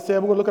We're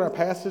going to look at our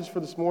passage for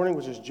this morning,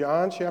 which is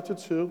John chapter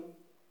 2,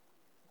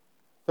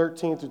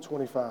 13 through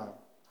 25.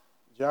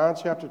 John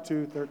chapter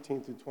 2,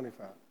 13 through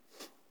 25.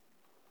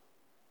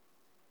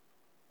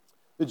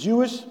 The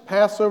Jewish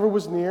Passover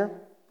was near,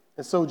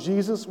 and so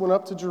Jesus went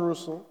up to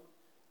Jerusalem.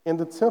 In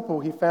the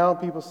temple, he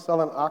found people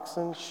selling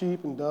oxen,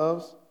 sheep, and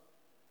doves.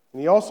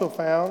 And he also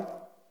found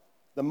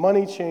the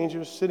money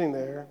changers sitting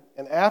there.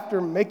 And after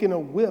making a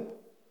whip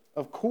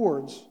of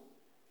cords,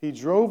 he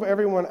drove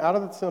everyone out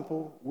of the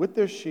temple with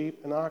their sheep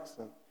and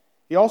oxen.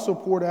 He also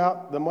poured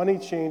out the money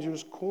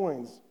changers'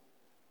 coins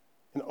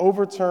and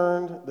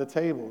overturned the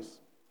tables.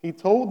 He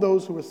told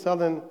those who were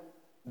selling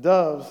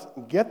doves,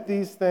 "Get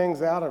these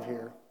things out of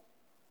here.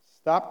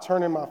 Stop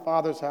turning my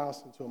Father's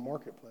house into a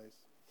marketplace."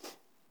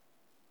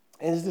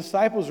 And his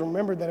disciples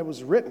remembered that it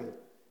was written,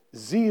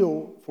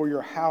 "Zeal for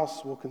your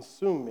house will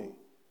consume me."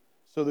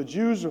 So the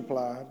Jews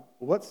replied,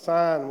 "What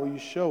sign will you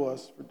show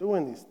us for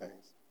doing these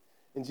things?"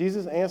 And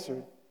Jesus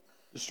answered,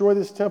 "Destroy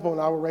this temple, and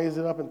I will raise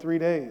it up in 3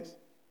 days."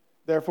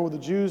 Therefore the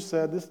Jews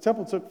said, "This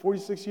temple took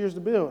 46 years to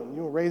build, and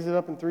you will raise it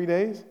up in 3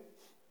 days?"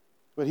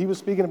 But he was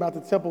speaking about the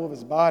temple of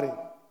his body.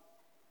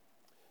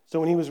 So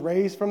when he was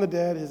raised from the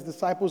dead, his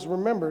disciples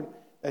remembered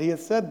that he had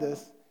said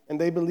this, and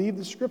they believed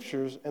the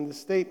scriptures and the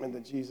statement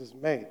that Jesus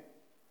made.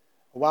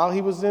 While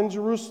he was in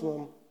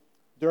Jerusalem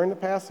during the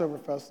Passover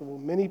festival,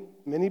 many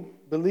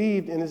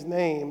believed in his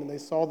name, and when they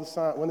saw the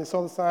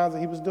signs that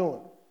he was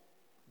doing.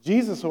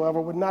 Jesus,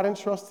 however, would not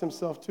entrust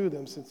himself to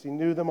them, since he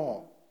knew them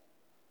all,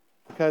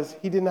 because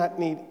he did not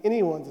need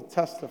anyone to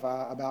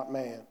testify about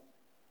man,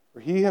 for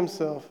he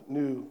himself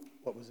knew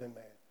what was in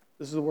man.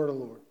 This is the word of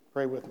the Lord.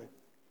 Pray with me.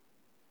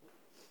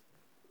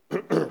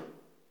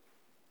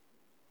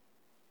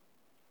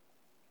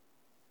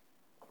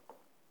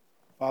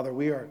 Father,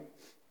 we are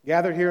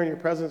gathered here in your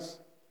presence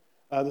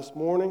this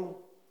morning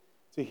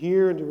to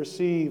hear and to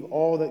receive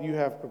all that you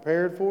have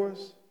prepared for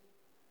us.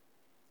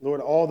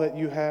 Lord, all that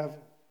you have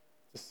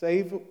to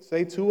say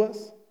to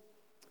us.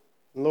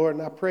 And Lord,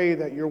 and I pray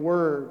that your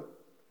word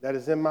that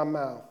is in my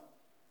mouth,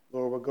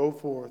 Lord, will go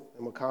forth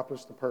and will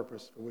accomplish the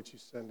purpose for which you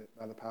send it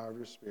by the power of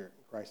your Spirit.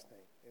 In Christ's name,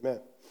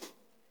 amen.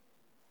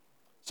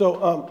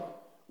 So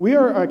we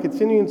are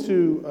continuing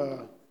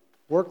to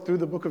work through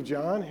the book of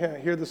John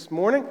here this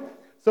morning.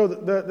 So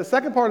the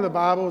second part of the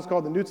Bible is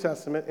called the New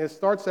Testament. It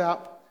starts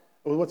out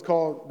with what's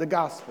called the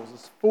Gospels.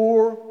 It's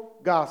 4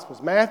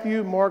 Gospels: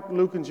 Matthew, Mark,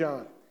 Luke, and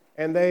John.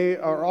 And they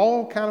are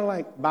all kind of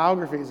like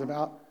biographies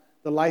about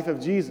the life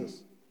of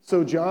Jesus.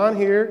 So John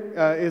here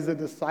is a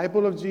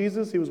disciple of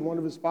Jesus. He was one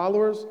of his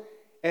followers.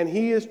 And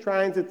he is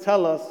trying to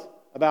tell us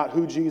about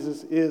who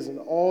Jesus is and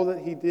all that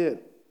he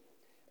did.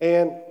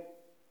 And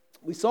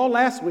we saw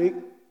last week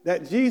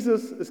that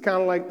Jesus is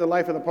kind of like the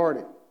life of the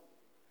party.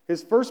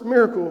 His first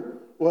miracle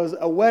was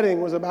a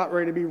wedding was about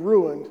ready to be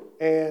ruined,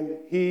 and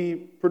he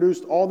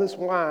produced all this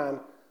wine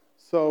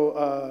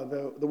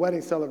so the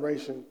wedding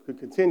celebration could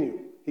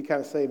continue. He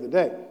kind of saved the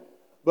day.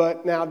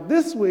 But now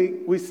this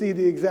week, we see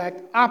the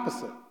exact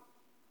opposite,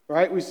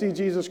 right? We see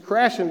Jesus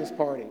crashing this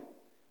party.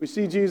 We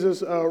see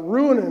Jesus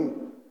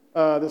ruining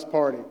this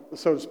party,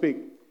 so to speak.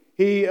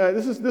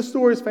 This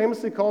story is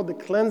famously called the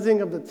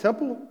cleansing of the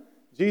temple.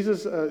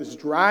 Jesus is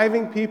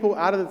driving people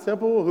out of the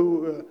temple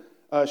who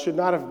should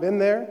not have been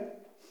there.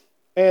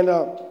 And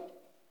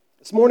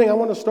this morning, I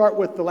want to start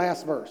with the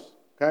last verse,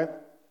 okay?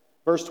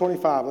 Verse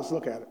 25, let's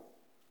look at it.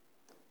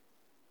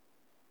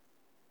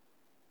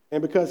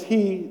 And because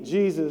he,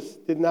 Jesus,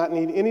 did not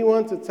need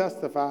anyone to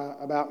testify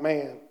about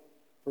man,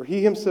 for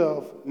he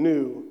himself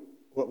knew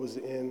what was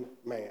in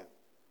man.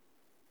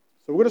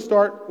 So we're going to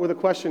start with a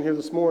question here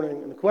this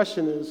morning, and the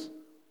question is,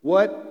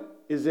 what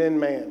is in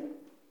man?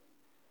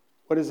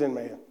 What is in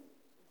man?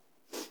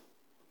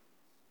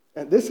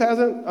 And this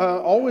hasn't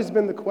always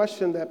been the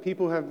question that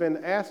people have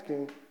been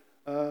asking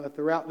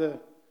throughout the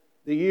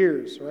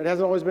years. Right? It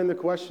hasn't always been the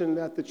question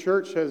that the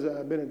church has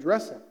been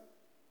addressing.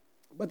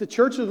 But the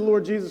Church of the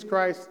Lord Jesus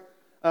Christ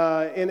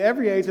in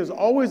every age has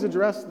always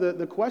addressed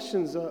the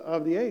questions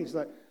of the age.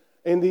 Like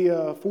in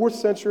the 4th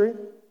century,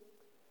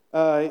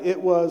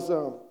 it was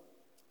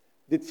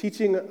the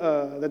teaching,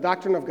 the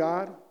doctrine of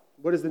God,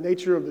 what is the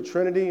nature of the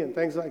Trinity and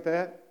things like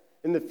that.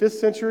 In the 5th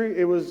century,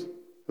 it was,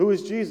 who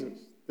is Jesus?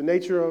 The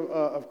nature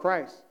of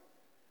Christ.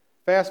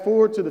 Fast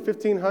forward to the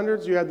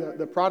 1500s, you had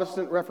the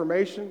Protestant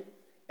Reformation,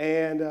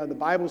 and the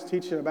Bible's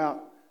teaching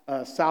about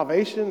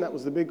salvation. That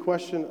was the big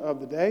question of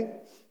the day.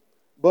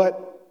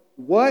 But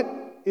what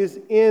is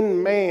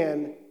in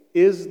man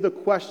is the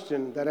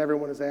question that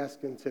everyone is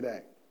asking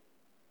today.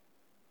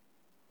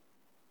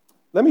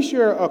 Let me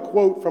share a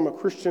quote from a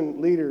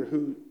Christian leader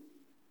who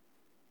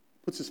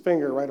puts his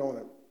finger right on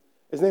it.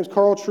 His name's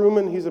Carl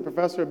Trueman. He's a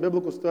professor of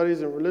biblical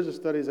studies and religious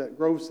studies at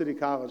Grove City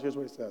College. Here's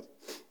what he says.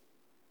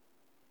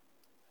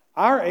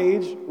 Our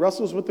age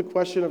wrestles with the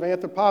question of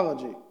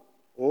anthropology,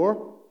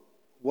 or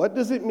what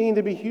does it mean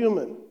to be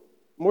human?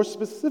 More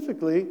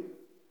specifically,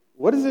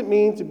 what does it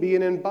mean to be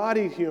an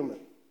embodied human?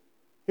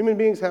 Human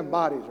beings have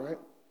bodies, right?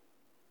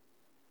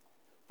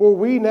 For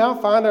we now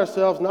find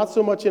ourselves not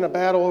so much in a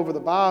battle over the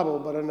Bible,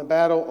 but in a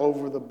battle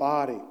over the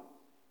body.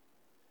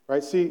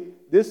 right? See,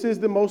 this is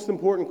the most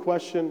important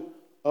question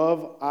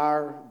of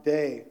our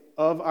day,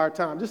 of our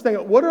time. Just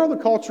think, what are all the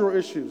cultural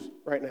issues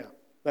right now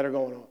that are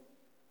going on?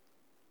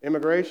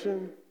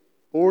 Immigration,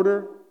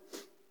 border,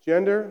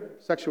 gender,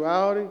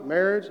 sexuality,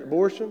 marriage,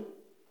 abortion,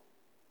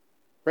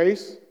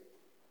 race.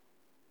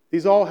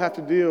 These all have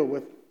to do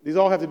with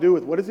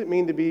what does it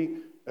mean to be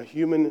a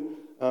human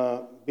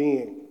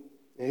being.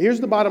 And here's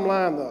the bottom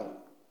line, though.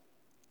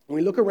 When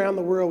we look around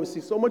the world, we see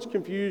so much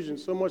confusion,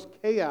 so much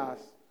chaos,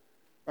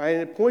 right?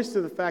 And it points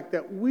to the fact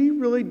that we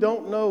really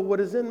don't know what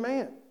is in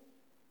man,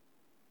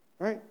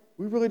 right?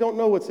 We really don't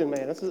know what's in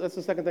man. That's the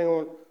second thing I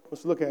want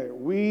us to look at here.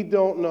 We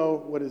don't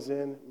know what is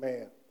in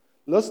man.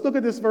 Let's look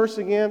at this verse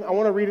again. I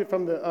want to read it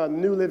from the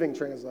New Living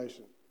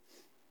Translation.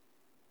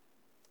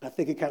 I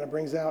think it kind of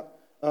brings out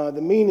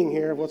the meaning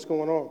here of what's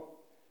going on.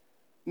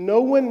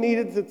 No one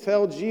needed to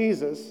tell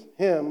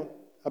him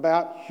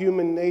about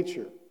human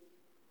nature,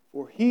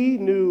 for he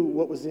knew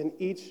what was in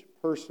each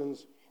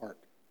person's heart.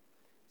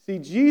 See,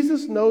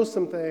 Jesus knows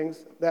some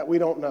things that we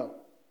don't know,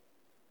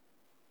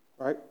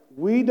 right?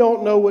 We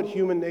don't know what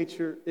human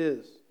nature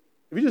is.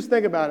 If you just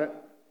think about it,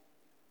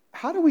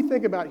 how do we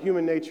think about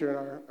human nature in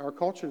our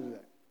culture today?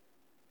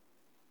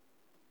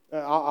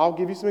 I'll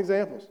give you some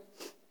examples.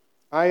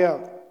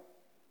 I've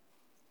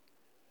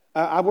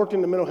worked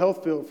in the mental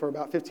health field for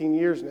about 15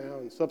 years now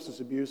in substance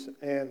abuse,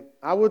 and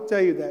I would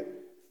tell you that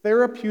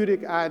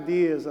therapeutic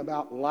ideas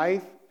about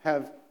life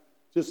have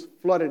just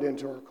flooded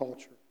into our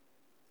culture.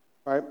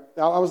 Right?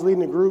 I was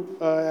leading a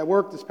group at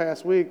work this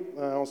past week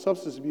on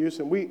substance abuse,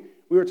 and we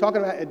were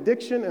talking about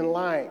addiction and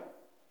lying.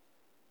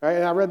 Right?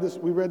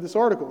 And we read this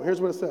article.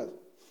 Here's what it says.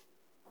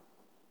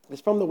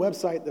 It's from the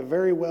website The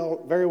Very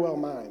Well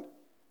Mind.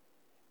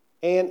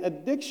 An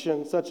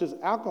addiction such as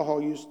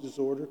alcohol use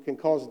disorder can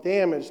cause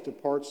damage to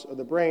parts of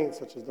the brain,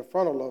 such as the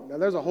frontal lobe. Now,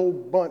 there's a whole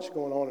bunch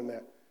going on in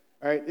that.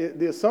 Right?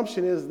 The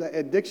assumption is that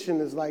addiction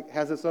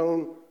has its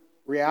own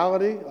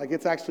reality, like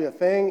it's actually a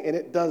thing, and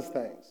it does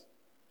things.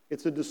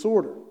 It's a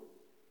disorder.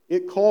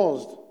 It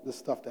caused this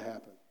stuff to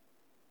happen.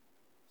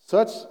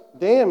 Such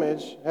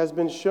damage has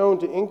been shown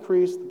to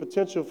increase the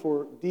potential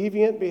for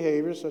deviant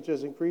behaviors, such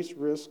as increased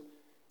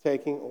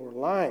risk-taking or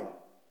lying.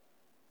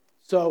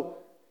 So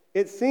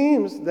it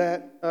seems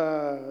that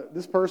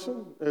this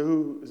person,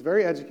 who is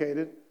very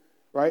educated,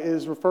 right,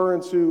 is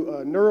referring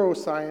to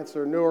neuroscience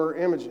or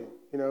neuroimaging,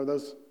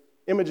 those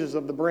images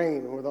of the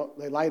brain where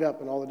they light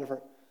up and all the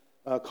different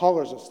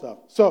colors and stuff.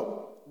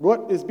 So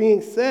what is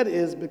being said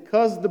is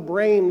because the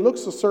brain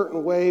looks a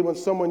certain way when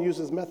someone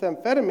uses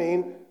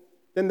methamphetamine,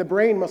 then the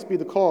brain must be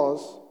the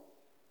cause,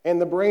 and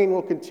the brain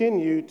will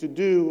continue to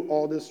do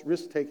all this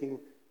risk-taking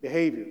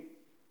behavior.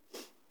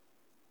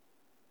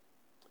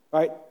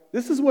 Right?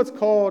 This is what's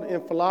called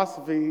in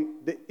philosophy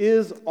the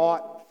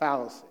is-ought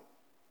fallacy.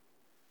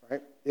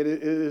 Right? It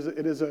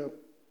is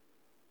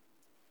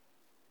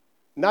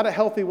not a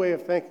healthy way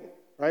of thinking.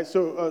 Right?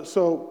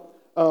 So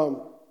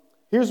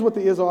here's what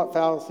the is-ought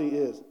fallacy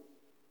is.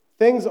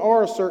 Things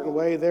are a certain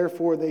way,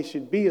 therefore they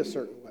should be a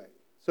certain way.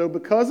 So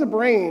because the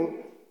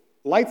brain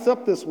lights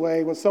up this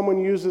way when someone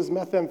uses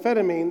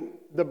methamphetamine,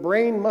 the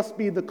brain must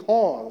be the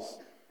cause,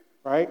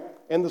 right,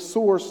 and the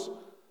source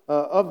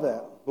of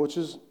that, which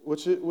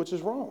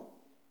is wrong.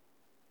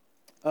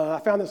 I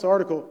found this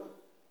article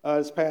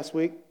this past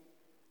week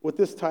with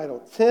this title: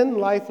 10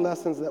 life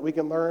lessons that we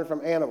can learn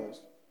from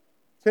animals.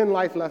 10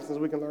 life lessons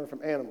we can learn from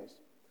animals.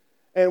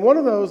 And one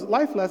of those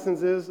life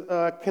lessons is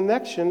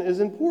connection is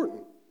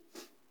important.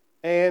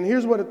 And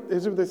here's what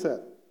they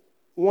said.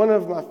 One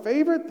of my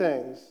favorite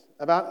things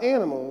about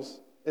animals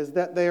is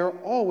that they are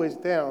always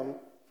down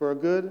for a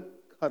good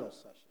cuddle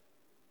session.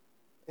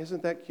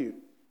 Isn't that cute?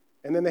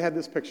 And then they had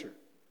this picture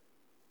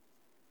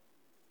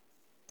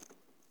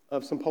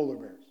of some polar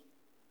bears,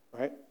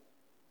 right?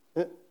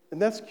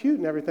 And that's cute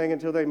and everything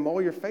until they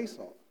maul your face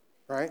off,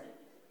 right?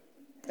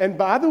 And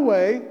by the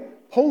way,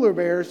 polar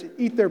bears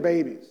eat their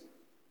babies.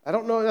 I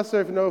don't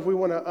necessarily know if we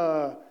want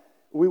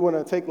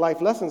to take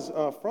life lessons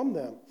from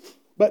them.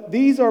 But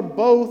these are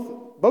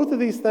both of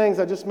these things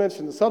I just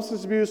mentioned, the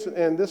substance abuse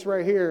and this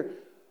right here,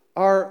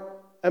 are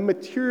a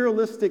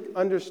materialistic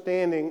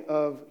understanding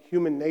of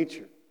human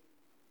nature.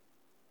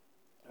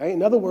 Right?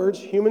 In other words,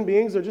 human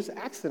beings are just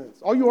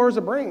accidents. All you are is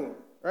a brain,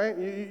 right?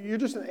 You're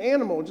just an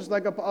animal, just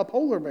like a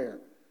polar bear,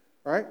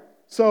 right?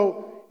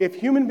 So if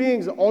human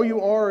beings, all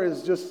you are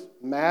is just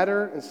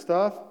matter and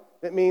stuff,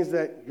 that means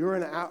that you're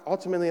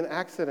ultimately an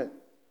accident.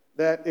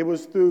 That it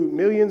was through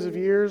millions of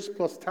years,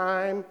 plus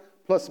time,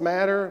 plus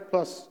matter,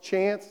 plus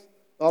chance,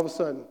 all of a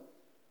sudden,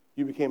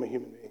 you became a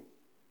human being.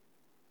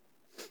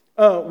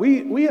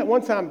 We at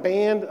one time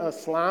banned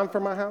slime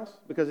from my house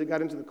because it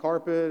got into the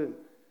carpet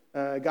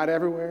and it got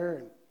everywhere.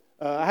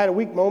 And I had a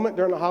weak moment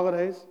during the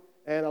holidays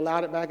and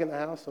allowed it back in the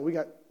house. So we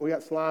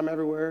got slime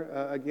everywhere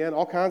again,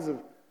 all kinds of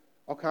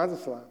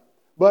slime.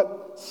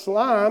 But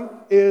slime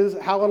is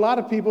how a lot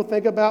of people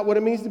think about what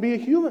it means to be a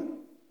human.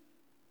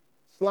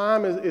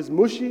 Slime is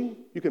mushy.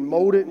 You can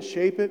mold it and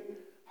shape it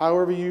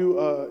however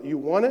you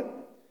want it.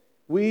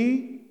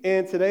 We,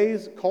 in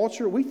today's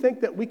culture, we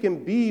think that we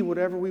can be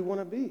whatever we want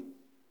to be.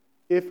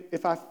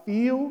 if I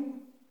feel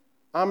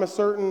I'm a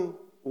certain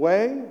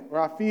way, or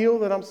I feel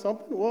that I'm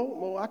something,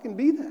 well, I can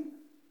be that.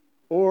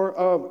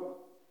 Or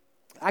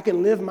I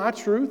can live my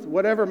truth.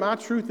 Whatever my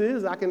truth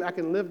is, I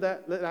can live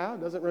that out.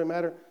 It doesn't really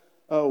matter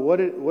what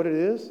it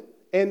is.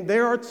 And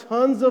there are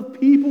tons of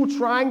people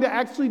trying to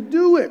actually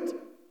do it.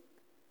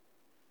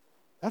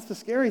 That's the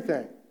scary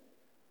thing.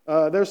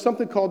 There's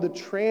something called the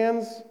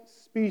Trans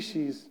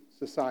Species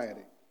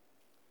Society.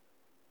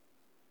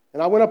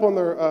 And I went up on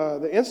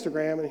the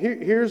Instagram, and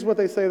here's what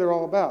they say they're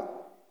all about.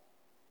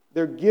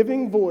 They're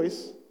giving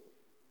voice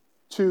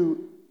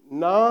to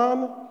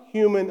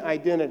non-human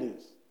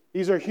identities.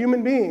 These are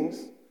human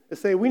beings that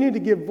say we need to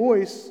give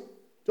voice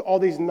to all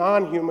these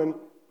non-human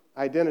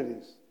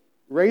identities.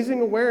 Raising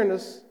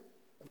awareness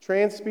of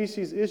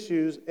trans-species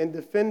issues and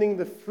defending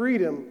the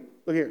freedom,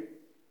 look here,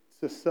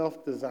 to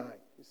self-design.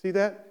 You see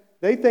that?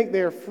 They think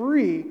they're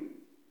free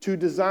to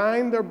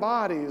design their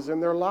bodies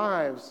and their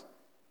lives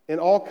in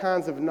all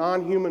kinds of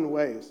non-human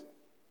ways.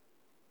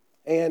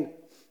 And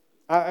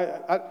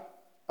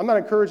I'm not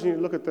encouraging you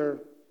to look at their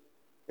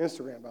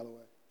Instagram, by the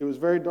way. It was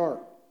very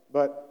dark.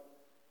 But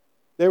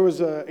there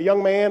was a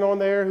young man on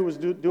there who was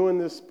doing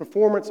this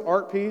performance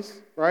art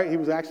piece, right? He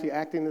was actually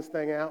acting this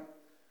thing out,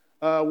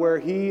 where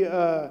he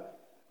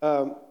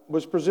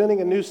was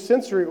presenting a new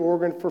sensory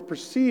organ for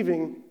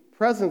perceiving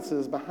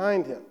presences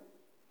behind him.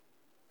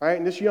 Right?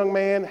 And this young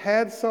man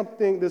had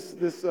something,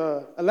 this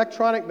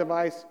electronic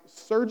device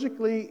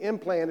surgically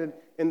implanted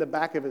in the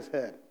back of his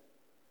head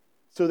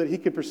so that he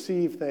could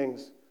perceive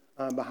things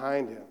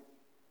behind him.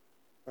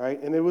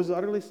 Right? And it was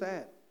utterly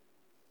sad,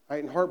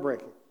 right? And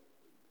heartbreaking.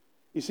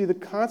 You see, the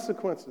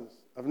consequences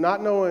of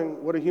not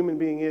knowing what a human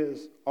being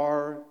is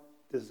are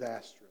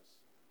disastrous.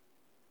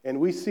 And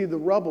we see the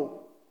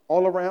rubble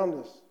all around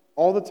us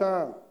all the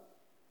time.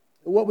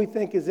 And what we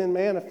think is in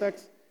man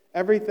affects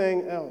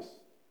everything else.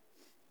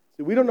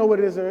 See, we don't know what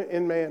it is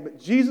in man, but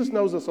Jesus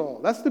knows us all.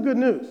 That's the good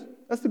news.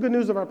 That's the good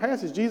news of our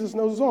passage. Jesus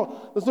knows us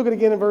all. Let's look at it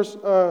again in verse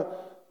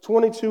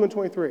 22 and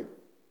 23.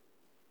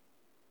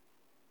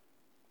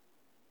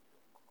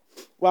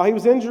 While he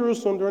was in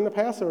Jerusalem during the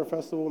Passover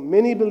festival,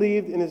 many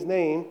believed in his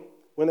name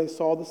when they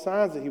saw the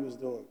signs that he was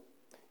doing.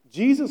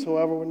 Jesus,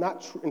 however, would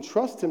not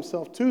entrust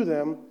himself to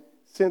them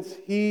since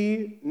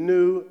he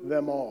knew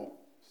them all.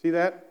 See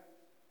that?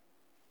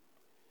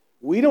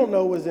 We don't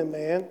know what's in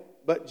man,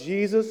 but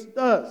Jesus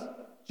does.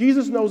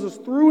 Jesus knows us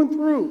through and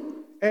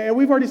through. And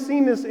we've already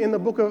seen this in the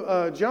book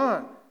of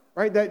John,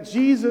 right? That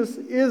Jesus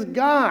is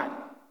God.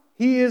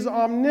 He is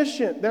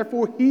omniscient.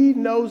 Therefore, he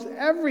knows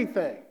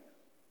everything.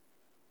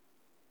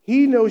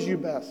 He knows you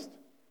best.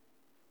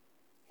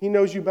 He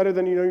knows you better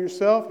than you know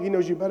yourself. He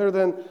knows you better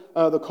than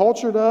the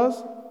culture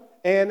does.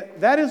 And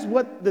that is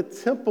what the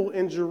temple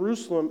in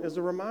Jerusalem is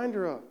a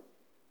reminder of.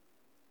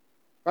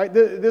 Right?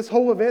 This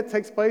whole event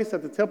takes place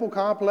at the temple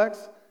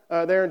complex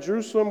there in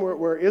Jerusalem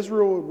where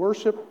Israel would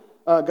worship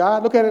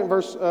God. Look at it in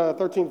verse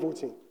 13,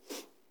 14.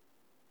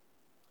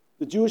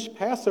 The Jewish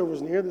Passover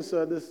was near,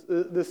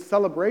 this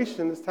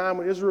celebration, this time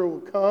when Israel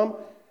would come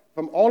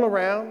from all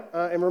around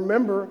and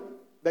remember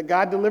that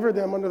God delivered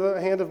them under the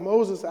hand of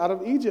Moses out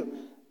of Egypt.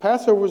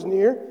 Passover was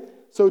near,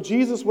 so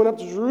Jesus went up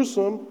to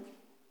Jerusalem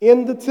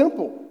in the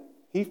temple.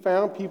 He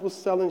found people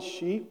selling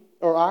sheep,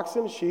 or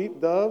oxen,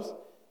 sheep, doves.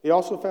 He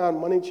also found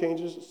money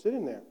changers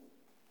sitting there.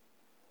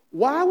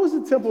 Why was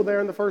the temple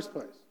there in the first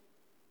place?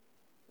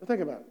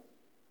 Think about it.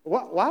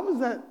 Why was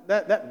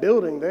that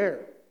building there,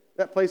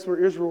 that place where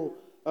Israel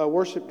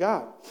worshiped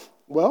God?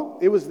 Well,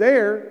 it was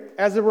there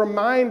as a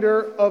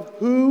reminder of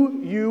who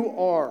you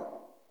are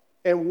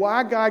and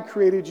why God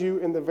created you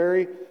in the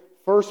very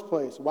first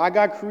place, why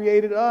God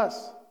created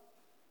us.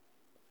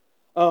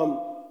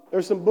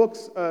 There's some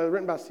books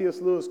written by C.S.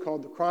 Lewis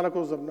called The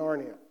Chronicles of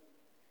Narnia.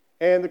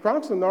 And The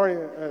Chronicles of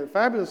Narnia,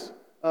 fabulous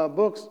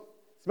books.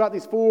 It's about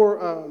these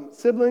four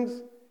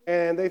siblings,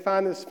 and they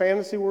find this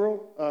fantasy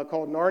world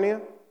called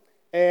Narnia.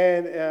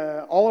 And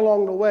all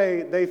along the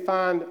way, they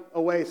find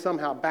a way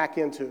somehow back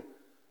into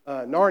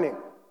Narnia.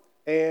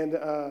 And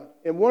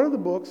in one of the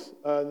books,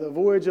 The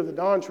Voyage of the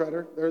Dawn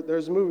Treader,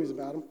 there's movies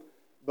about them,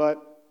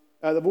 but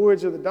The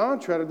Voyage of the Dawn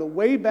Treader, the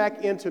way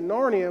back into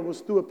Narnia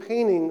was through a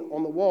painting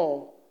on the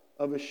wall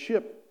of a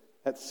ship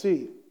at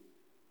sea.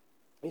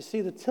 You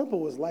see, the temple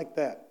was like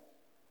that.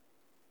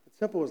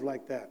 The temple was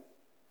like that.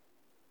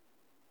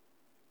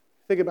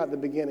 Think about the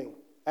beginning.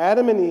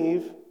 Adam and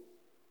Eve,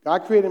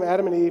 God created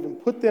Adam and Eve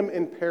and put them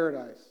in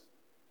paradise.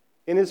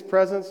 In his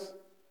presence,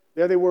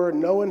 there they were,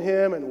 knowing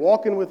him and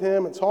walking with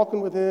him and talking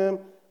with him.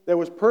 There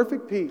was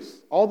perfect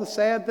peace. All the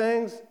sad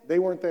things, they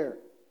weren't there.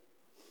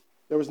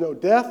 There was no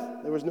death.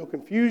 There was no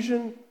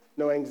confusion,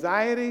 no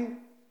anxiety,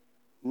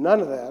 none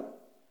of that.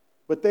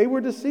 But they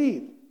were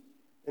deceived,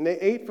 and they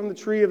ate from the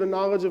tree of the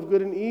knowledge of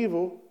good and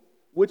evil,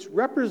 which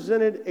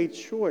represented a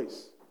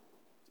choice.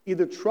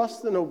 Either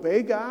trust and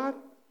obey God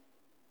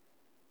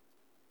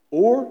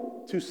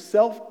or to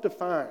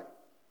self-define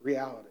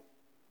reality.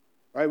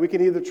 Right? We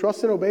can either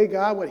trust and obey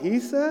God, what he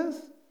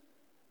says,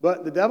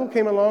 but the devil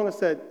came along and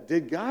said,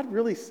 did God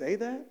really say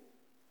that?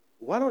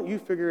 Why don't you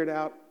figure it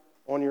out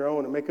on your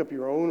own and make up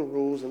your own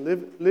rules and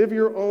live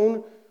your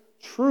own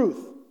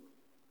truth.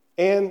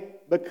 And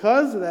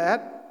because of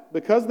that,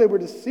 because they were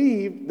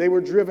deceived, they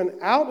were driven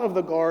out of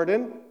the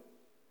garden,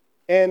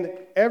 and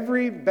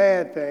every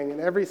bad thing and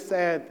every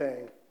sad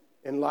thing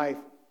in life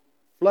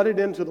flooded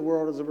into the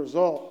world as a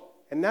result.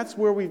 And that's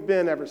where we've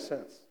been ever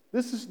since.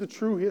 This is the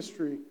true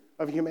history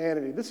of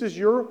humanity. This is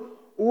your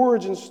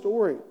origin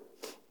story.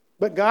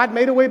 But God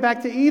made a way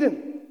back to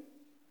Eden,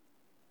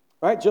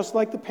 right? Just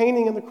like the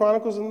painting in the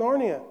Chronicles of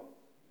Narnia.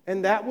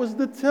 And that was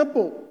the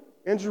temple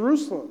in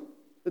Jerusalem.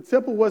 The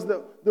temple was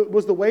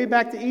the way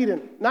back to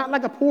Eden, not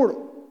like a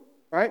portal,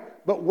 right?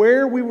 But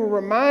where we were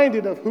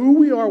reminded of who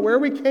we are, where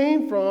we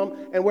came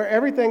from, and where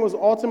everything was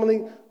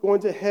ultimately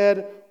going to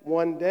head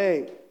one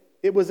day.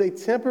 It was a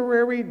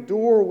temporary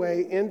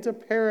doorway into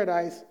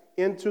paradise,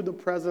 into the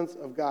presence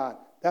of God.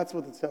 That's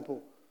what the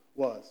temple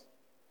was.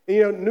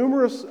 And,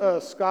 numerous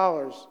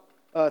scholars,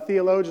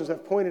 theologians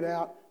have pointed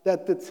out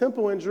that the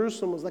temple in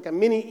Jerusalem was like a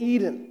mini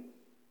Eden,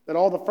 that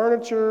all the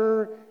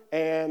furniture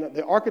and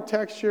the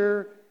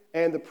architecture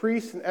and the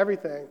priests and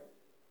everything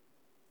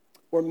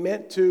were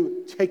meant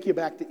to take you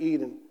back to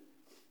Eden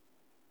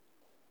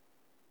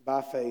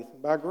by faith,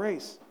 by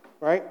grace,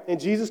 right? And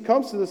Jesus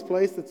comes to this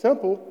place, the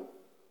temple,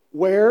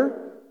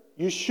 where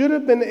you should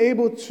have been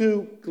able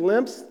to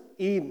glimpse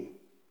Eden.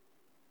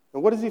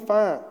 And what does he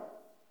find?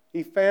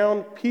 He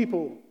found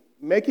people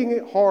making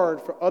it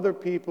hard for other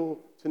people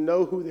to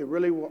know who they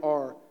really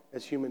are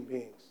as human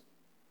beings,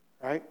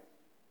 right?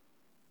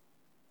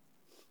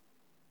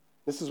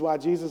 This is why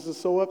Jesus is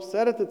so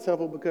upset at the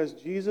temple, because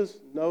Jesus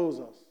knows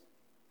us.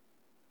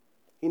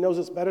 He knows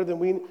us better than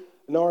we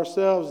know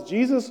ourselves.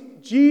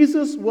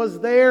 Jesus was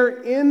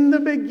there in the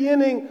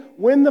beginning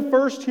when the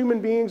first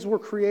human beings were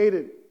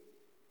created.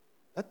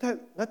 Let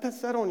that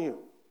set on you.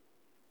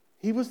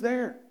 He was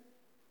there.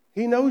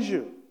 He knows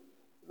you.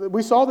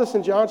 We saw this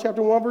in John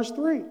chapter 1, verse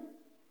 3.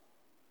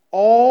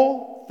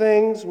 All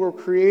things were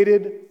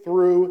created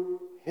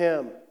through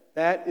him.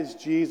 That is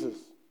Jesus.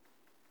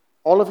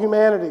 All of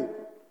humanity.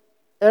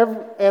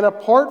 And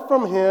apart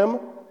from him,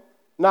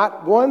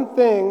 not one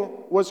thing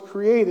was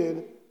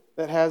created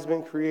that has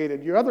been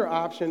created. Your other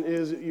option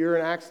is you're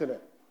an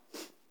accident.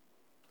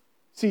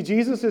 See,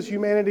 Jesus is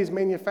humanity's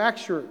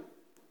manufacturer.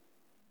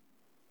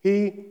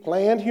 He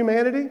planned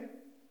humanity.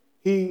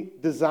 He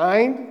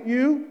designed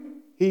you.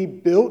 He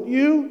built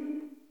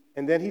you.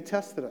 And then he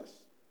tested us.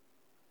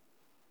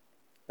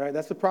 All right,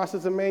 that's the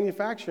process of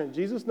manufacturing.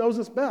 Jesus knows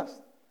us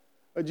best.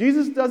 But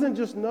Jesus doesn't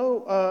just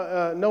know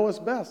us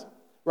best.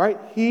 Right?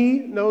 He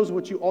knows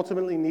what you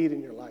ultimately need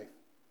in your life.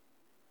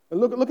 And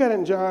look at it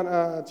in John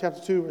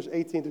chapter 2, verse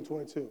 18 to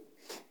 22.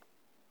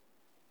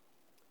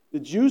 The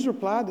Jews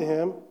replied to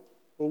him,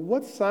 well,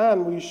 what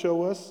sign will you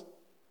show us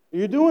that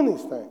you're doing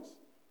these things?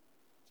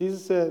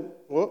 Jesus said,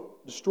 well,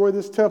 destroy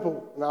this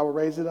temple, and I will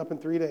raise it up in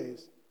 3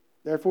 days.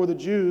 Therefore the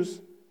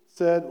Jews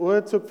said, well,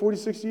 it took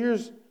 46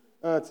 years.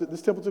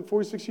 This temple took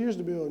 46 years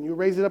to build, and you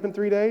raise it up in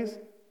 3 days?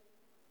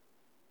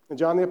 And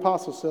John the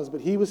Apostle says,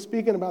 but he was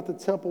speaking about the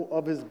temple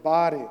of his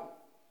body.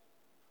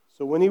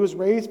 So when he was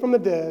raised from the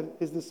dead,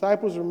 his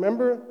disciples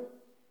remembered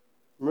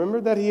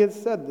that he had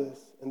said this,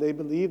 and they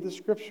believed the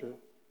scripture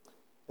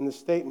and the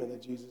statement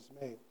that Jesus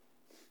made.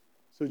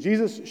 So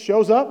Jesus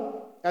shows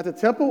up at the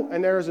temple,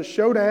 and there is a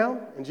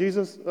showdown, and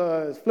Jesus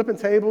is flipping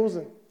tables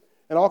and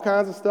all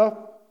kinds of stuff.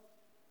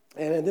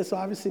 And this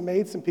obviously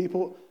made some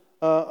people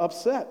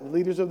upset, the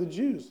leaders of the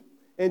Jews.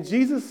 And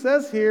Jesus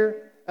says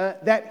here,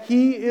 that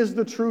he is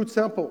the true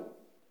temple.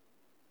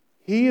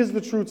 He is the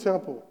true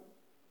temple.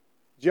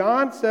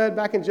 John said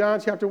back in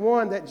John chapter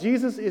 1 that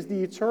Jesus is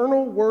the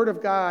eternal Word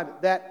of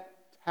God that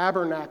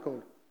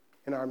tabernacled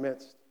in our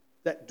midst,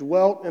 that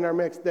dwelt in our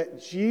midst, that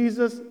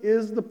Jesus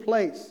is the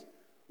place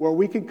where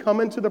we can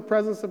come into the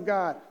presence of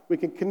God. We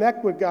can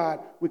connect with God.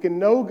 We can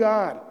know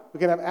God. We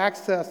can have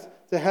access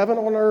to heaven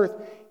on earth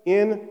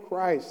in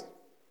Christ.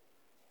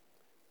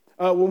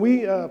 When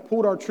we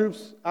pulled our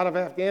troops out of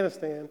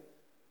Afghanistan,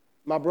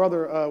 my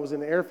brother was in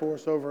the Air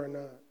Force over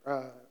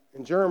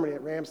in Germany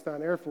at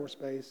Ramstein Air Force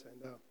Base,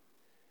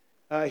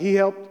 and he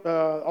helped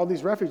all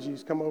these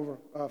refugees come over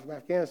from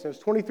Afghanistan.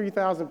 There's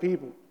 23,000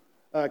 people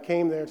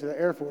came there to the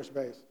Air Force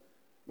Base.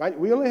 Right?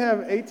 We only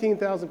have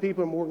 18,000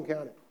 people in Morgan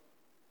County.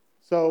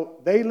 So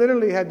they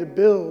literally had to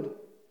build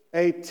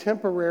a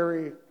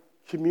temporary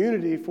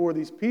community for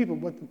these people.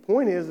 But the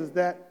point is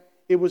that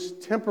it was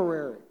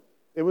temporary.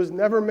 It was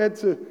never meant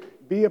to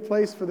be a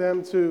place for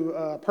them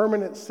a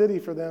permanent city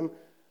for them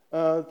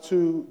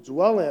to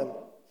dwell in.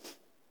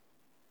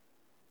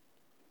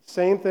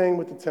 Same thing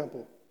with the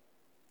temple.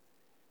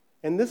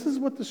 And this is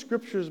what the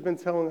Scripture has been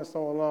telling us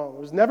all along. It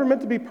was never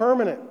meant to be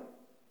permanent.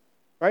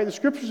 Right? The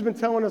Scripture has been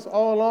telling us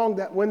all along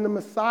that when the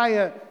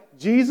Messiah,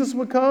 Jesus,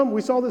 would come,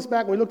 we saw this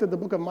back when we looked at the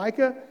book of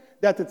Micah,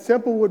 that the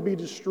temple would be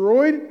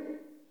destroyed,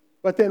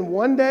 but then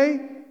one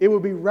day it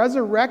would be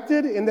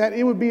resurrected, and that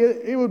it would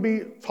be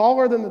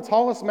taller than the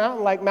tallest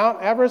mountain, like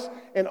Mount Everest,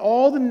 and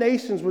all the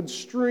nations would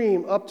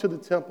stream up to the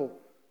temple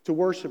to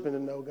worship and to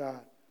know God,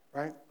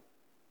 right?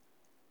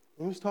 And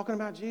he was talking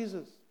about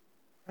Jesus.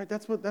 Right?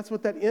 That's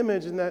what that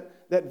image and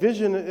that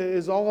vision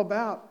is all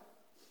about.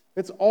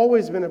 It's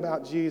always been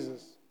about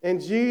Jesus.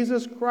 And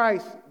Jesus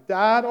Christ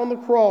died on the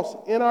cross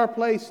in our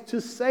place to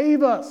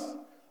save us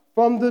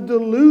from the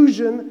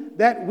delusion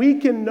that we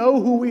can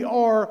know who we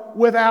are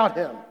without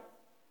him.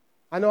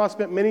 I know I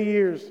spent many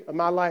years of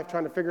my life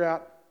trying to figure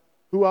out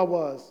who I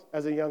was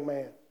as a young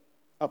man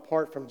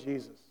apart from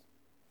Jesus.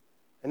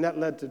 And that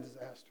led to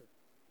disaster.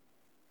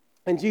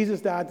 And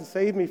Jesus died to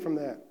save me from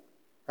that.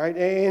 Right?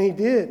 And he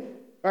did.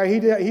 Right?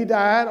 He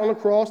died on the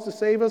cross to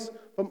save us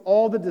from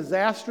all the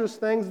disastrous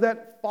things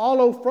that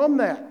follow from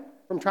that,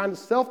 from trying to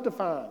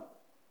self-define,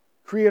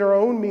 create our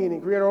own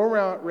meaning, create our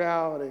own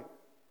reality,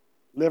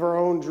 live our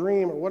own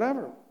dream or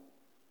whatever.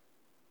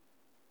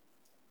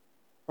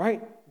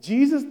 Right?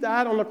 Jesus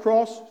died on the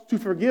cross to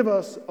forgive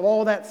us of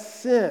all that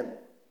sin.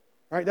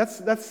 Right?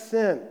 That's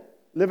sin.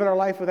 Living our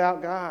life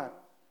without God.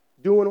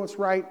 Doing what's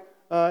right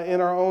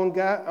in our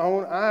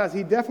own eyes.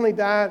 He definitely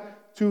died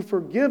to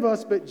forgive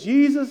us, but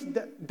Jesus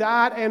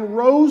died and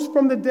rose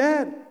from the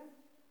dead.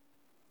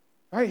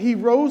 Right? He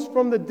rose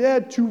from the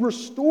dead to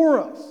restore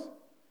us,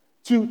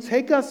 to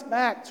take us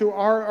back to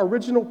our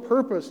original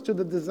purpose, to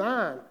the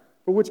design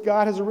for which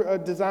God has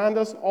designed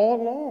us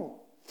all along.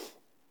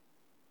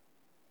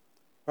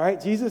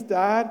 Right? Jesus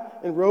died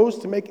and rose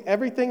to make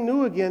everything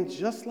new again,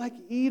 just like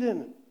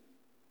Eden.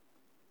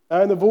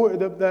 In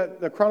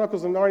the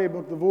Chronicles of Narnia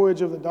book, The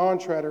Voyage of the Dawn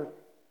Treader,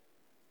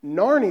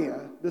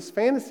 Narnia, this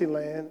fantasy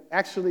land,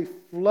 actually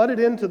flooded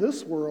into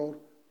this world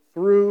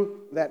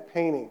through that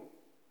painting.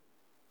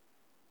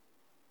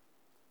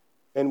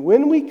 And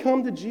when we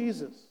come to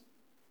Jesus,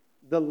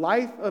 the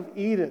life of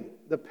Eden,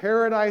 the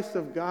paradise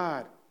of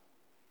God,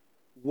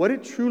 what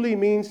it truly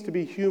means to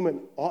be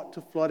human ought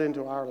to flood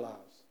into our lives.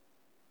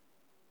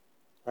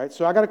 Right?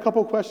 So I got a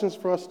couple questions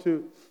for us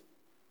to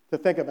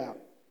think about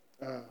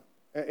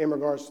in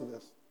regards to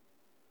this.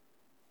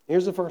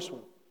 Here's the first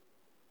one.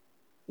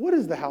 What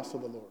is the house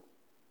of the Lord?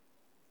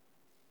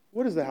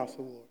 What is the house of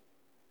the Lord?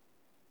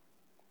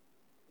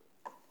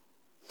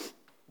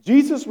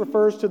 Jesus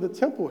refers to the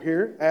temple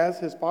here as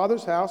his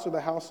Father's house or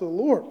the house of the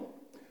Lord.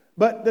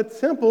 But the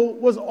temple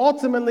was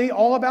ultimately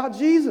all about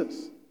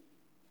Jesus.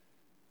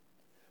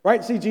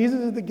 Right? See, Jesus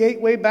is the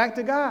gateway back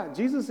to God.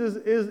 Jesus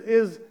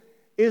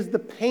is the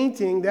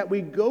painting that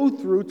we go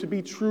through to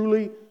be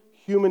truly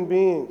human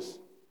beings.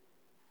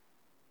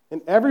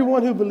 And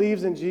everyone who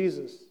believes in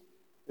Jesus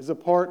is a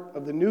part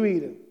of the new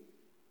Eden,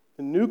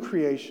 the new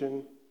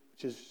creation,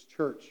 which is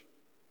church.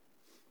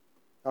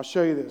 I'll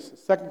show you this.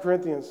 2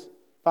 Corinthians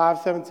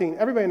 5:17.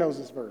 Everybody knows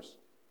this verse.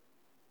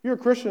 If you're a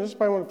Christian, this is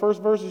probably one of the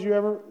first verses you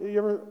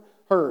ever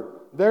heard.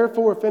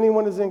 Therefore, if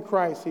anyone is in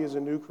Christ, he is a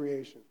new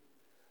creation.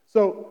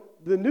 So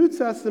the New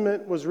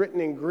Testament was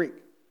written in Greek.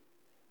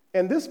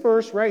 And this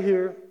verse right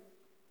here,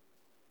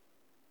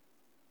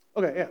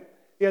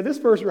 this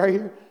verse right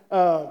here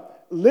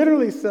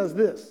literally says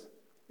this.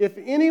 If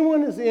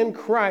anyone is in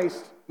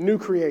Christ, new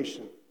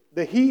creation.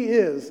 The he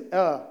is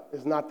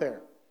not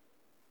there.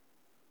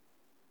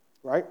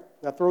 Right?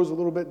 That throws a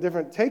little bit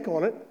different take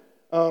on it.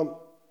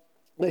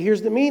 But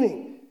here's the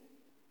meaning.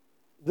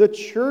 The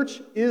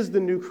church is the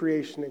new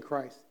creation in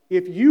Christ.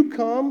 If you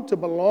come to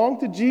belong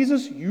to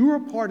Jesus, you are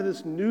a part of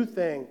this new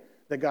thing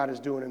that God is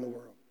doing in the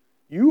world.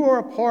 You are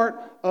a part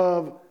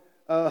of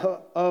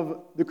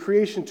the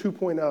creation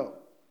 2.0.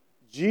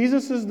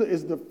 Jesus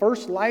is the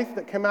first life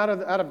that came out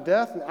of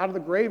death and out of the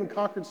grave and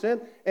conquered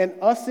sin, and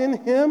us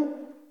in him,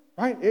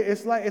 right?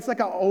 It's like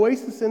an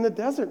oasis in the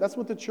desert. That's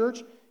what the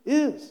church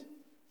is.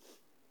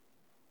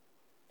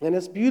 And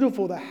it's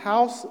beautiful. The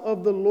house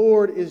of the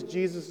Lord is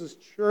Jesus'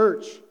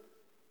 church.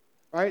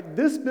 Right?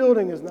 This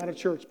building is not a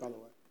church, by the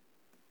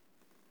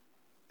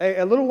way.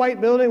 A little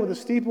white building with a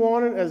steeple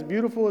on it, as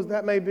beautiful as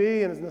that may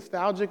be and as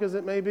nostalgic as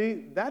it may be,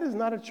 that is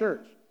not a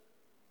church.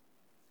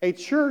 A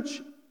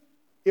church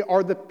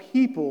are the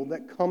people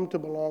that come to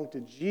belong to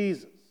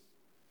Jesus.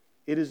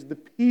 It is the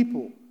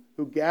people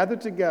who gather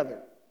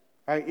together,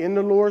 right, in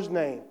the Lord's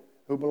name,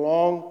 who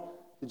belong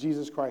to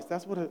Jesus Christ.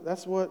 That's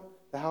what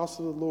the house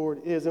of the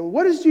Lord is. And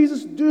what does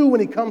Jesus do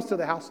when he comes to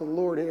the house of the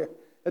Lord here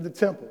at the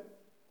temple?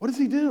 What does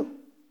he do?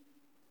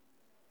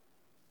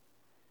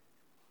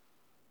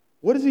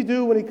 What does he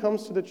do when he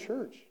comes to the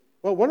church?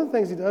 Well, one of the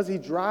things he does, he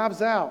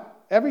drives out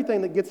everything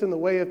that gets in the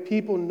way of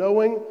people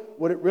knowing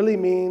what it really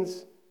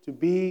means to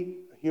be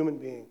a human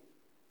being.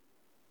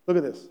 Look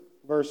at this,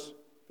 verse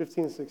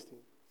 15 and 16.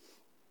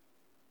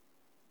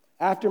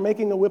 After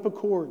making a whip of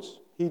cords,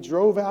 he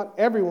drove out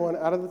everyone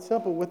out of the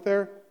temple with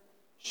their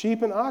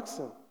sheep and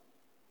oxen.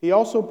 He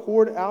also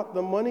poured out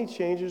the money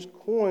changers'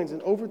 coins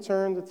and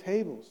overturned the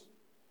tables.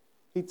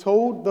 He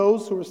told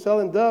those who were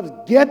selling doves,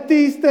 "Get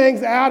these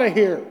things out of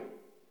here."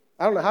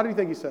 I don't know, how do you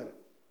think he said it?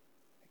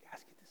 Hey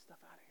guys, get this stuff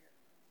out of here.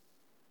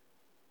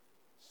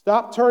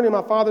 Stop turning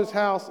my Father's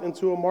house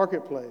into a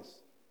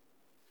marketplace.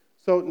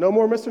 So no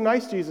more Mr.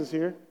 Nice Jesus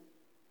here.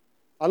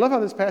 I love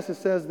how this passage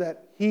says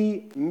that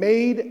he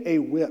made a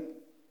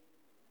whip.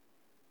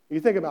 You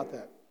think about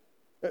that.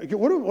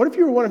 What if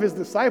you were one of his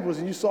disciples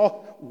and you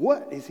saw,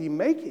 what is he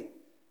making?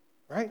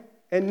 Right?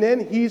 And then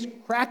he's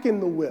cracking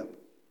the whip.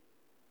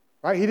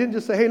 Right? He didn't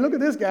just say, hey, look at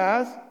this,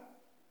 guys.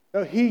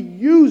 No, he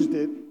used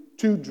it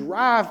to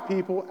drive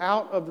people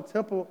out of the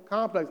temple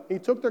complex. He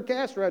took their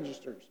cash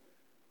registers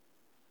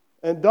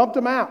and dumped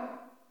them out.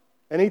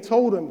 And he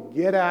told them,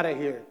 get out of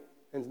here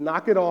and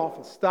knock it off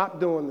and stop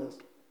doing this.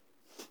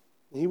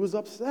 And he was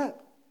upset.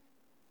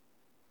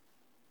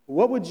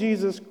 What would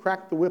Jesus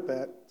crack the whip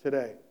at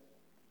today?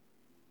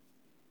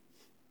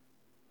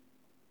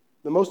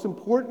 The most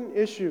important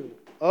issue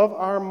of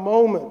our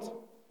moment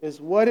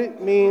is what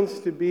it means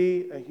to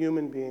be a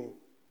human being.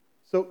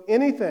 So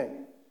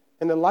anything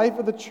in the life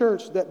of the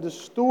church that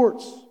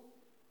distorts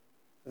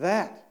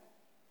that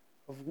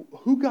of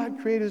who God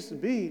created us to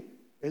be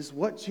is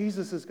what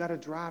Jesus has got to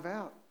drive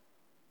out,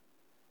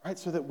 right?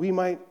 So that we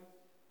might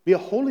be a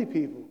holy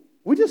people.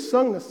 We just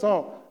sung the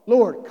song,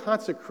 Lord,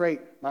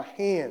 consecrate my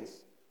hands,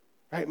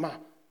 right? My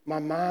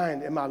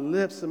mind and my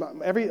lips and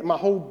my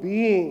whole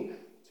being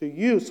to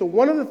you. So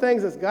one of the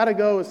things that's got to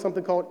go is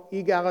something called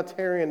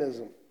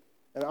egalitarianism.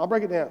 And I'll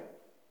break it down.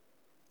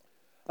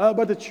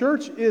 But the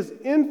church is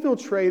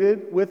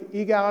infiltrated with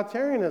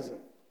egalitarianism.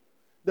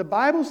 The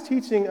Bible's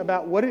teaching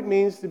about what it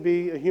means to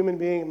be a human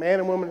being, a man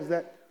and woman, is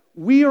that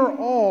we are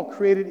all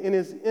created in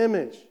his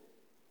image,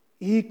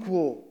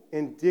 equal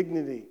in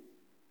dignity.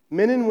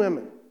 Men and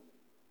women,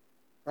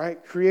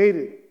 right?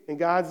 Created in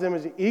God's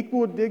image,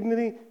 equal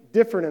dignity,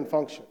 different in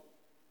function,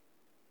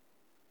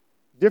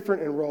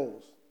 different in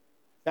roles.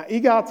 Now,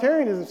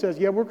 egalitarianism says,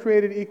 yeah, we're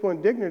created equal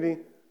in dignity,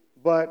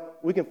 but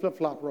we can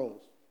flip-flop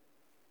roles.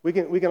 We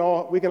can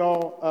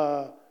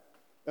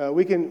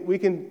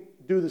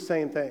do the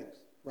same things,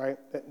 right?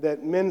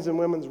 That men's and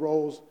women's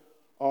roles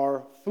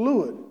are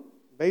fluid,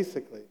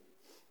 basically.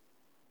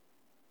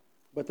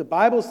 But the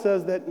Bible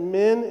says that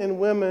men and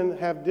women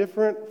have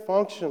different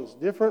functions,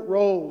 different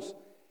roles,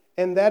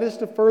 and that is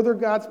to further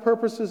God's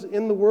purposes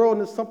in the world,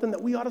 and it's something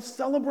that we ought to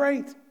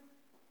celebrate,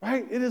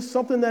 right? It is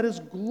something that is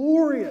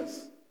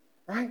glorious,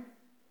 right?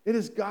 It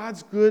is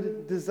God's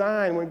good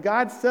design. When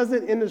God says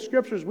it in the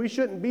scriptures, we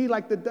shouldn't be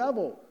like the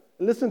devil.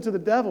 Listen to the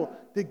devil.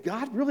 Did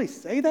God really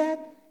say that?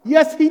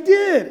 Yes, he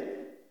did.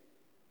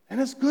 And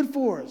it's good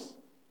for us.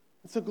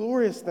 It's a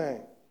glorious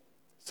thing.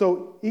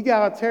 So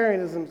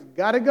egalitarianism's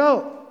got to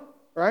go,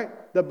 right?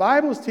 The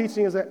Bible's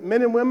teaching is that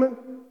men and women,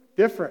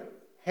 different.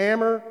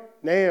 Hammer,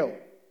 nail.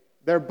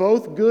 They're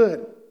both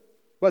good,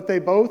 but they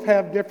both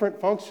have different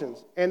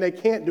functions, and they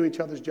can't do each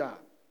other's job.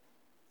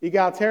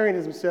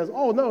 Egalitarianism says,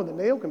 oh, no, the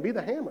nail can be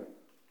the hammer.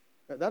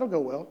 That'll go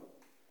well.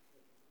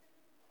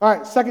 All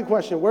right, second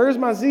question. Where is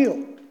my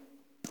zeal?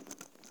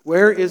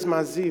 Where is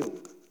my zeal? And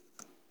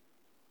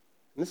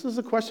this is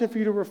a question for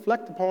you to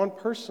reflect upon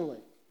personally.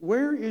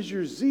 Where is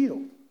your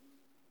zeal?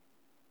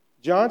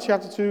 John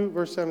chapter 2,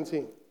 verse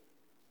 17.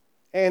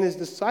 And his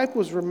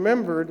disciples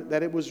remembered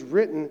that it was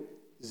written,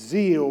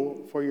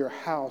 zeal for your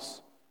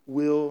house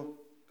will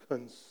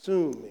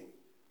consume me.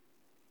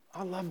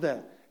 I love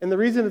that. And the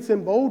reason it's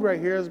in bold right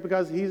here is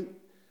because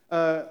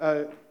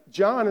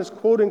John is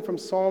quoting from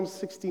Psalm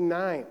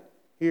 69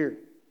 here.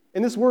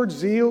 And this word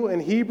zeal in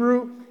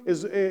Hebrew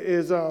is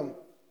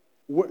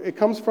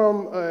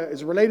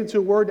related to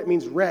a word that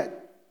means red,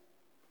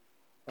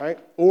 right?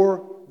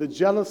 Or the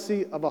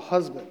jealousy of a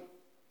husband,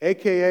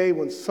 a.k.a.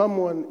 when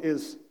someone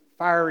is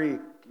fiery,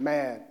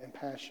 mad, and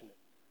passionate.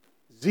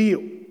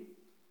 Zeal,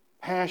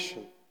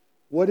 passion.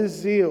 What is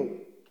zeal?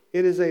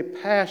 It is a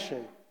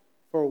passion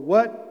for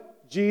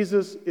what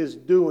Jesus is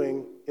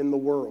doing in the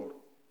world.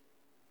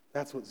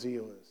 That's what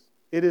zeal is.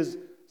 It is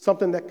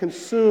something that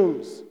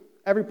consumes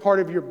every part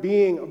of your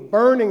being, a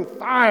burning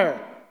fire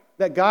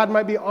that God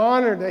might be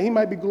honored, that he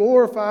might be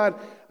glorified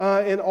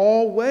in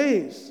all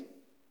ways.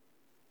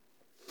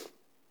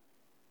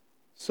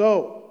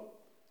 So,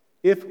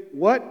 if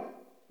what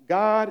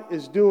God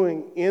is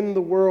doing in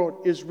the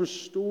world is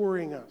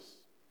restoring us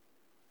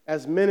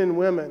as men and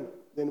women,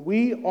 then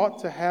we ought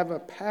to have a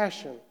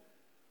passion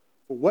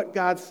for what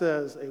God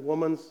says a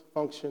woman's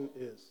function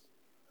is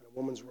and a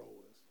woman's role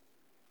is.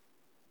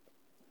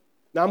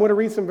 Now I'm going to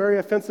read some very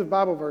offensive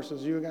Bible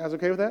verses. You guys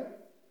okay with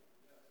that?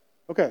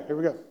 Okay, here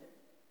we go.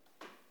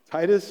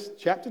 Titus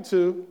chapter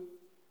 2,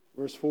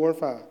 verse 4 and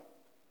 5.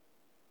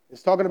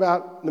 It's talking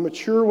about the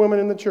mature women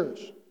in the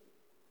church.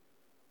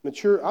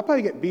 I'll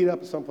probably get beat up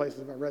in some places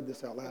if I read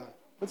this out loud.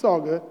 It's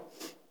all good.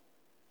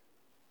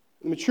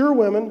 Mature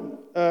women,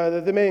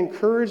 that they may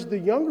encourage the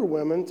younger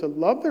women to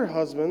love their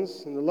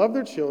husbands and to love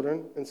their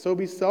children, and so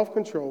be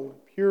self-controlled,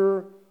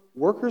 pure,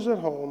 workers at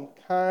home,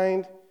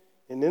 kind,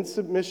 and in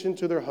submission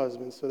to their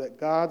husbands, so that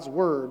God's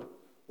word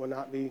will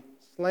not be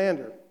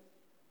slandered.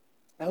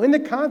 Now, in the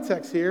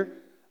context here,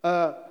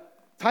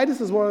 Titus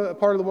is one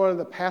of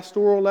the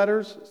pastoral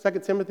letters,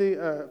 1 Timothy,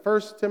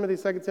 2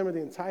 Timothy,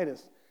 and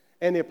Titus.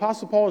 And the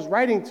Apostle Paul is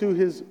writing to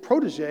his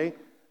protege,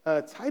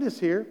 Titus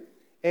here,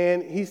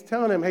 and he's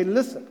telling him, hey,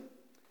 listen,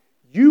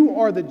 you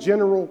are the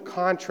general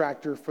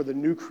contractor for the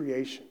new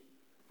creation,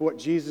 for what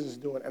Jesus is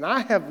doing. And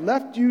I have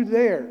left you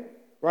there,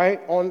 right?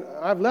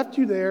 I've left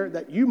you there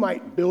that you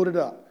might build it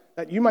up,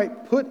 that you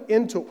might put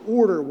into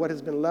order what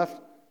has been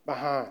left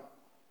behind,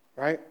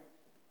 right?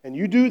 And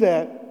you do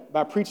that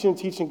by preaching and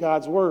teaching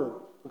God's word,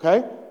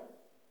 okay?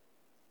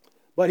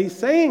 But he's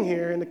saying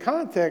here in the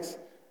context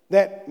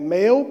that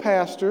male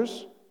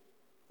pastors,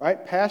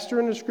 right? Pastor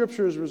in the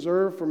scripture is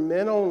reserved for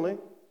men only,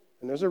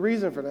 and there's a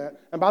reason for that.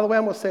 And by the way,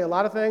 I'm going to say a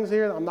lot of things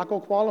here. I'm not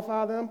going to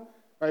qualify them.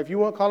 Right? If you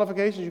want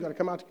qualifications, you've got to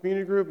come out to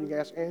community group and you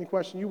can ask any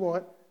question you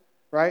want,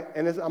 right?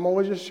 And I'm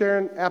always just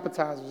sharing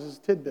appetizers. This is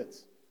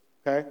tidbits,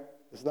 okay?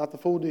 It's not the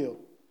full deal.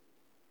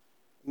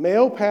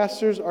 Male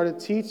pastors are to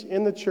teach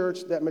in the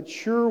church that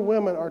mature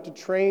women are to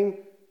train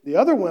the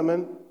other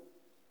women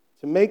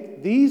to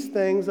make these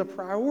things a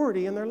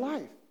priority in their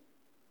life,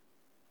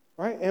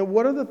 right? And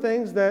what are the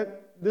things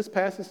that this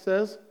passage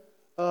says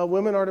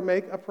women are to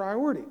make a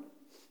priority?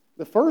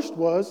 The first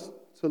was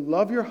to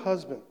love your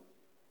husband.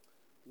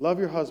 Love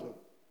your husband.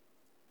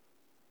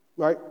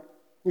 Right?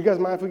 You guys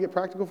mind if we get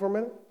practical for a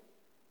minute?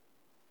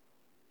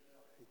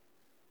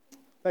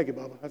 Thank you,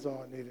 Bubba. That's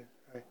all I needed.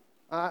 Right?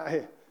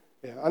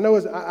 I know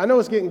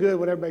it's getting good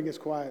when everybody gets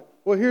quiet.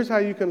 Well, here's how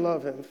you can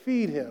love him.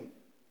 Feed him.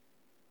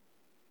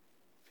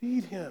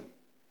 Feed him.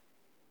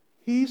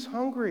 He's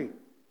hungry.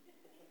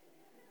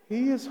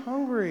 He is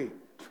hungry.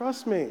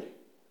 Trust me.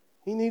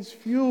 He needs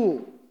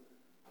fuel.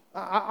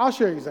 I'll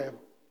share an example.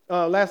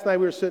 Last night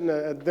we were sitting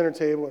at the dinner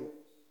table,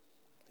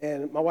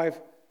 and my wife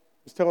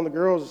was telling the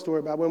girls a story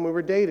about when we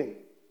were dating,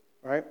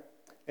 right?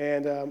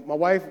 And my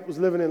wife was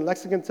living in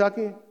Lexington,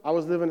 Kentucky. I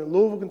was living in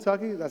Louisville,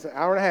 Kentucky. That's an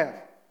hour and a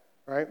half,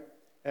 right?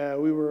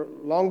 We were a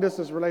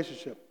long-distance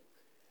relationship.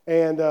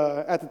 And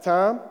at the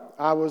time,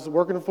 I was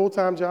working a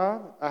full-time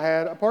job. I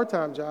had a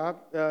part-time job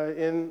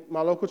in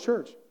my local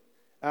church.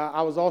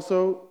 I was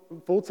also a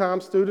full-time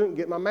student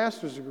getting my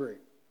master's degree.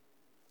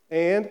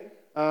 And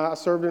I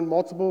served in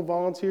multiple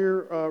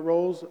volunteer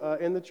roles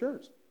in the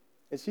church.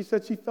 And she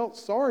said she felt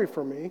sorry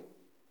for me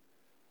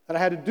that I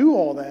had to do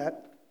all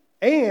that,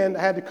 and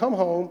I had to come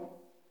home,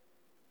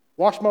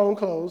 wash my own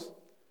clothes,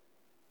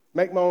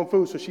 make my own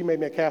food, so she made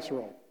me a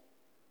casserole,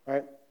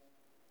 right?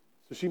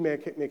 So she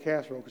made me a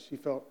casserole because she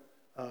felt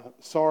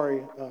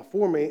sorry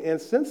for me.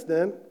 And since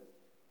then,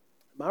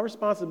 my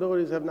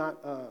responsibilities have not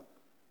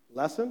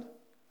lessened,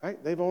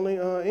 right? They've only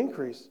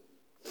increased.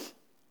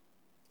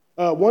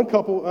 One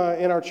couple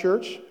in our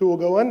church, who will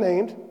go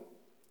unnamed,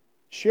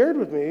 shared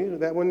with me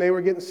that when they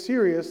were getting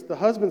serious, the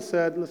husband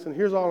said, listen,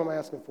 here's all I'm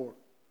asking for.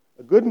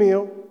 A good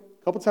meal,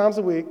 a couple times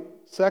a week,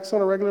 sex on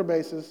a regular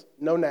basis,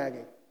 no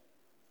nagging.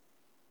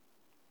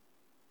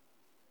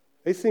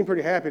 They seem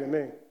pretty happy to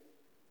me.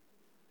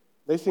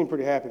 They seem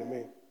pretty happy to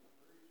me.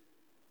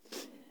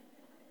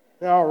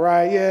 All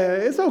right, yeah,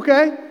 it's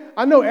okay.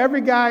 I know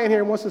every guy in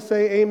here wants to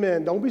say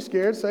amen. Don't be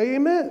scared, say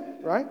amen,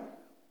 right?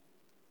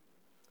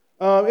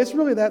 It's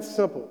really that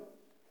simple,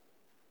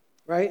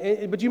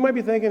 right? But you might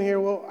be thinking here,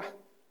 well,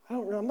 I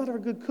don't know, I'm not a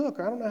good cook,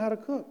 or I don't know how to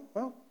cook.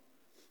 Well,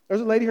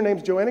 there's a lady, her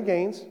name's Joanna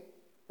Gaines,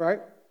 right?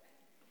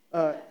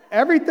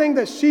 Everything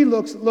that she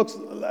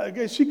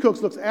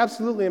cooks looks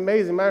absolutely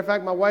amazing. Matter of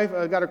fact, my wife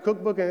got her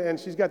cookbook, and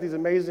she's got these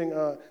amazing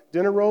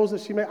dinner rolls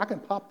that she made. I can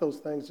pop those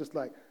things just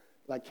like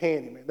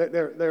candy, man.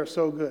 They're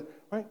so good,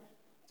 right?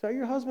 Tell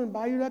your husband to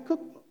buy you that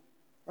cookbook,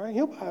 right?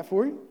 He'll buy it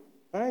for you,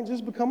 right?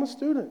 Just become a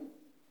student.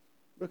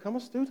 Become a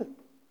student,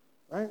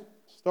 right?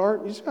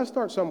 You just got to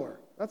start somewhere.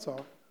 That's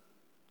all.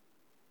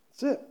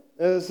 That's it.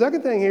 The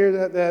second thing here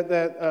that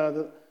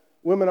the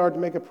women are to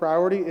make a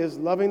priority is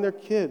loving their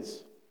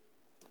kids.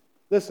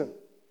 Listen,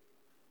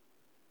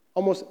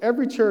 almost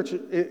every church,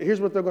 here's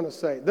what they're going to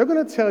say. They're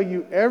going to tell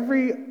you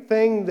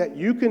everything that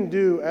you can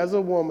do as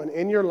a woman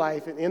in your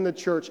life and in the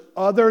church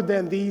other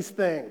than these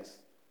things.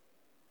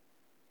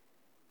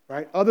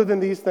 Right? Other than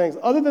these things.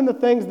 Other than the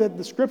things that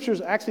the scriptures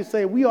actually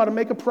say we ought to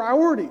make a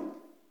priority.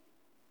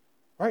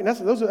 Right? That's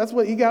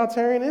what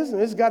egalitarian is,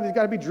 and it's got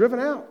to be driven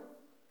out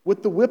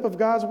with the whip of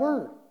God's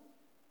word.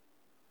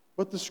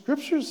 But the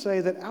scriptures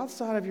say that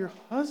outside of your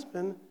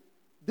husband,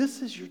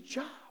 this is your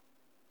job.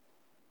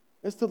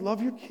 It's to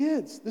love your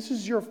kids. This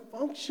is your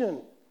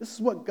function. This is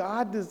what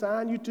God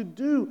designed you to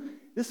do.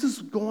 This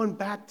is going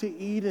back to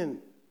Eden.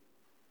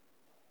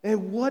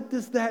 And what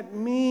does that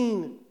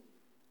mean?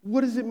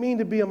 What does it mean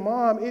to be a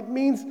mom? It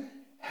means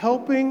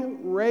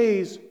helping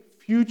raise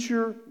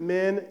future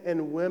men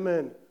and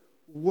women,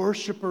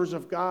 worshipers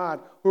of God,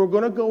 who are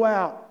going to go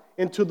out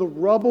into the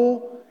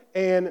rubble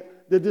and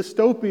the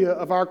dystopia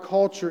of our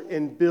culture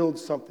and build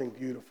something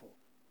beautiful.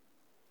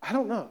 I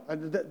don't know.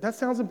 That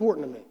sounds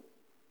important to me.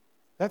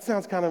 That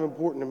sounds kind of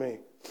important to me.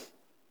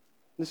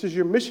 This is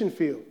your mission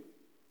field.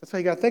 That's how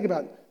you got to think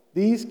about it.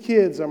 These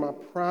kids are my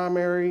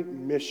primary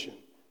mission,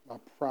 my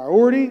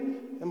priority,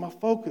 and my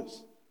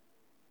focus.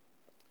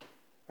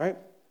 Right?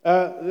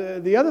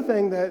 The other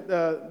thing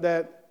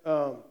that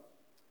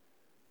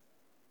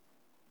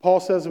Paul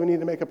says we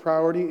need to make a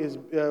priority is,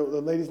 the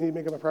ladies need to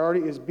make a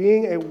priority, is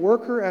being a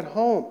worker at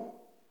home.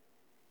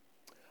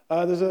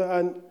 There's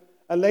a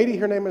lady,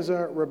 her name is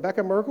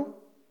Rebecca Merkel.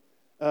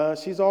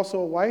 She's also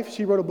a wife.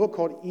 She wrote a book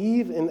called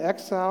Eve in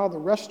Exile, The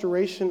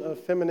Restoration of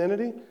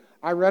Femininity.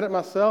 I read it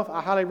myself.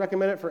 I highly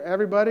recommend it for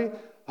everybody.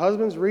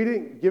 Husbands, read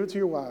it. Give it to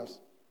your wives.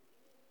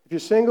 If you're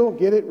single,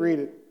 get it, read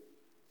it.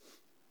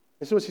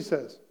 This is what she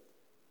says.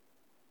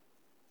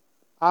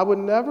 I would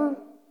never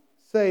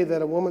say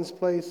that a woman's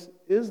place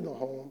is the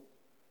home,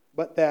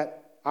 but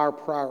that our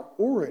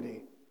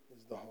priority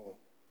is the home.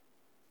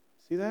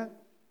 See that?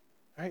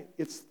 Right?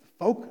 It's the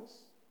focus.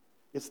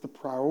 It's the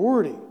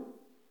priority.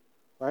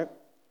 Right?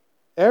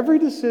 Every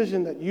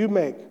decision that you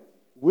make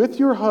with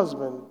your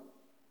husband,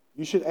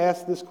 you should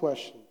ask this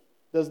question.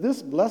 Does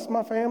this bless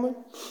my family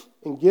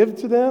and give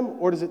to them,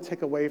 or does it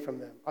take away from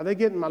them? Are they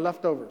getting my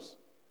leftovers?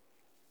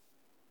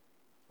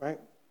 Right?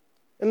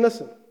 And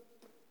listen,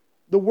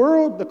 the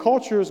world, the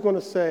culture is going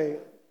to say,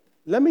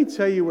 let me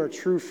tell you where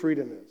true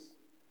freedom is.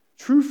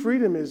 True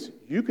freedom is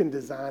you can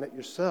design it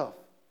yourself.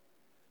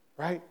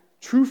 Right?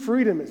 True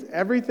freedom is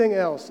everything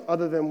else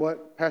other than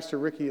what Pastor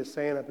Ricky is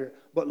saying up here.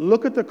 But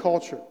look at the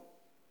culture.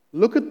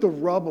 Look at the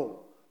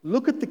rubble.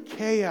 Look at the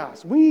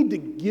chaos. We need to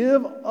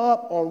give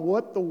up on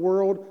what the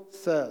world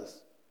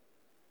says,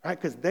 right?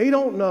 Because they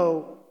don't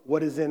know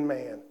what is in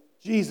man.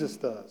 Jesus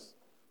does.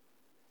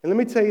 And let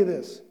me tell you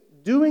this.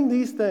 Doing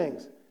these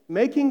things,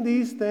 making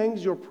these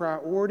things your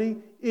priority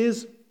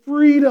is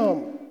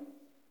freedom,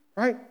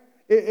 right?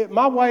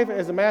 My wife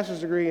has a master's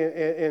degree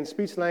in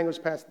speech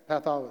language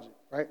pathology,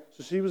 right?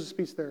 So she was a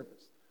speech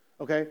therapist,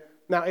 okay?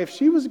 Now, if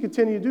she was to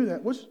continue to do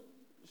that, which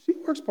she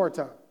works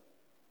part-time,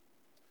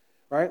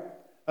 right?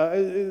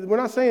 We're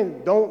not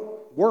saying don't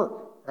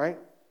work, right?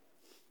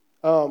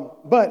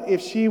 But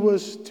if she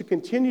was to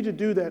continue to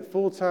do that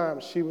full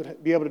time, she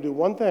would be able to do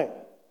one thing,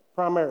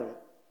 primarily,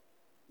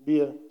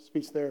 be a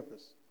speech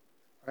therapist,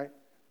 right?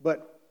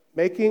 But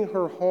making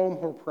her home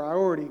her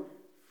priority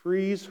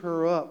frees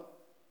her up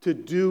to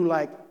do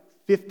like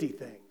 50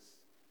 things.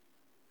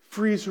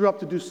 Frees her up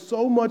to do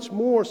so much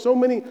more, so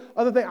many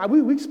other things.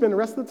 We spend the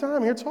rest of the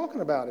time here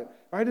talking about it,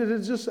 right? It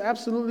is just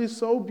absolutely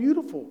so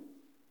beautiful.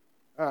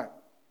 All right.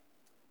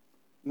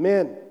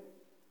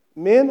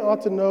 Men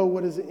ought to know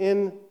what is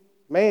in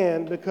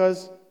man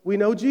because we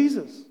know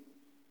Jesus,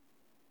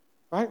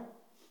 right?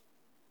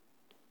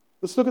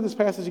 Let's look at this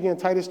passage again,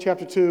 Titus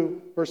chapter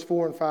 2, verse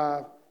 4 and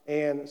 5,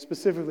 and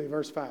specifically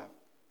verse 5.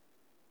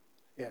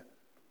 Yeah,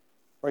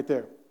 right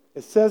there.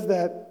 It says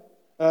that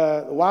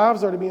the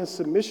wives are to be in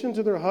submission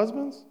to their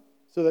husbands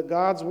so that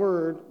God's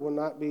word will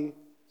not be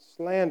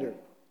slandered.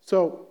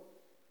 So,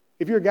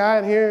 if you're a guy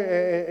in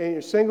here and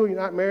you're single, you're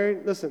not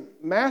married, listen,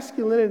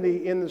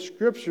 masculinity in the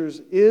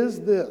scriptures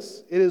is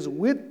this. It is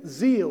with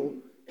zeal,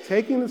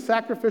 taking the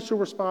sacrificial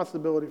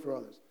responsibility for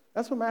others.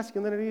 That's what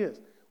masculinity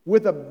is.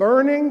 With a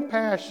burning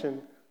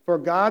passion for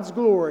God's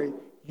glory,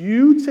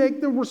 you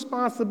take the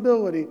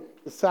responsibility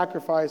to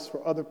sacrifice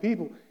for other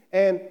people.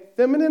 And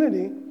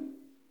femininity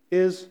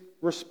is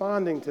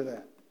responding to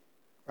that,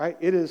 right?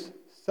 It is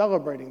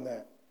celebrating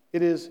that.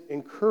 It is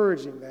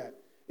encouraging that.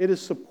 It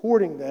is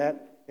supporting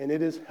that. And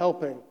it is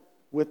helping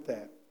with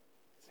that.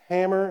 It's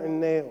hammer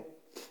and nail.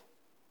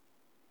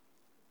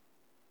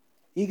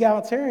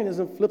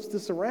 Egalitarianism flips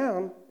this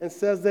around and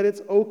says that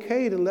it's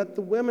okay to let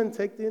the women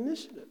take the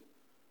initiative.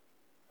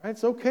 Right?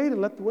 It's okay to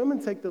let the women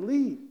take the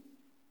lead.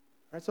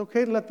 Right? It's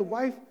okay to let the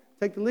wife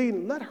take the lead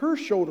and let her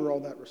shoulder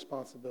all that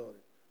responsibility.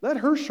 Let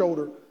her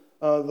shoulder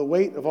the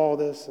weight of all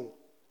this and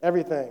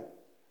everything.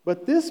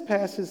 But this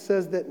passage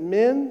says that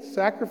men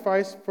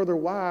sacrifice for their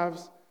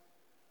wives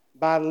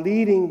by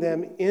leading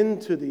them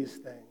into these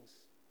things,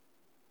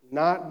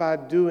 not by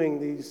doing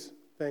these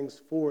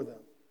things for them.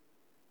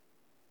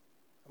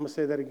 I'm going to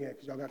say that again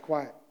because y'all got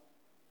quiet.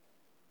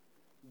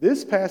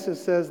 This passage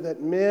says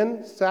that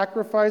men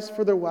sacrifice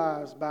for their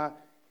wives by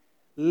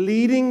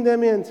leading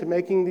them into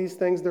making these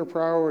things their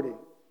priority.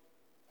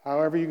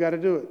 However you got to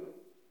do it.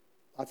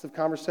 Lots of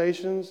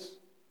conversations,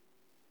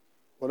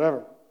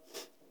 whatever.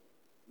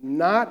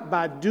 Not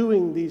by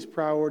doing these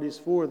priorities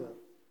for them.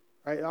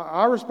 Right?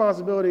 Our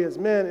responsibility as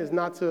men is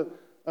not to,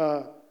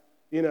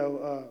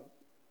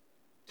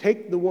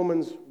 take the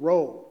woman's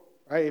role.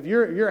 Right? If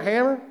you're a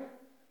hammer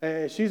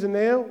and she's a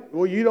nail,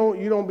 well, you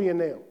don't be a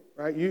nail.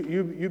 Right?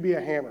 You be a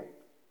hammer.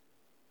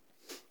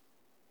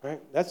 Right?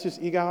 That's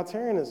just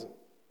egalitarianism.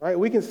 Right?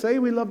 We can say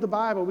we love the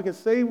Bible. We can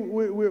say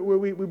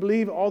we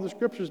believe all the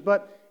scriptures,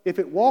 but if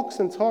it walks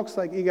and talks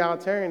like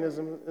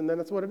egalitarianism, and then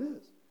that's what it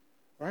is.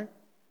 Right?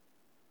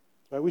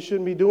 Right, we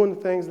shouldn't be doing the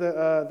things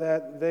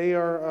that they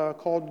are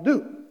called to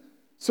do.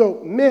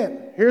 So,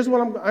 men, here's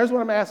what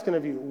I'm asking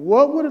of you.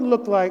 What would it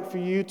look like for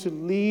you to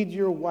lead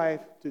your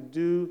wife to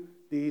do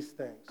these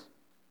things?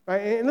 Right?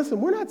 And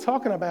listen, we're not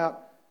talking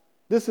about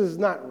this is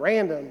not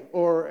random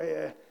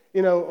or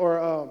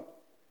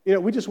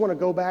we just want to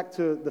go back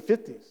to the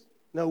 50s.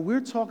 No,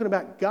 we're talking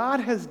about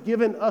God has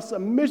given us a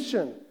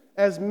mission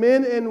as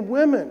men and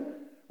women,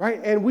 right?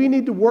 And we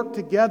need to work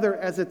together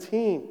as a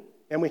team,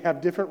 and we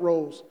have different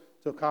roles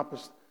to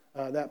accomplish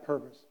that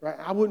purpose, right?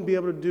 I wouldn't be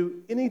able to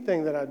do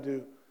anything that I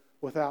do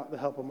without the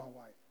help of my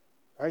wife,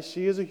 right?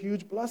 She is a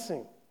huge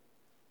blessing.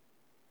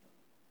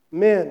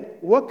 Men,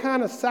 what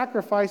kind of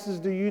sacrifices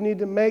do you need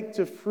to make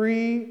to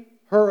free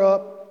her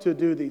up to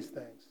do these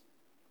things?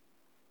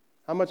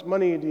 How much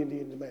money do you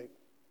need to make?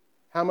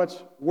 How much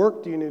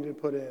work do you need to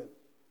put in,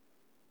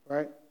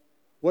 right?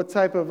 What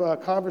type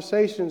of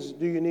conversations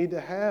do you need to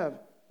have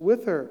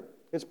with her?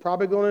 It's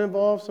probably going to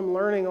involve some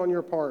learning on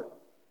your part.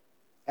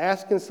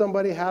 Asking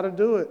somebody how to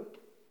do it.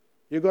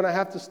 You're going to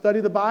have to study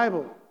the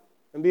Bible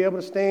and be able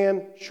to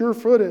stand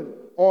sure-footed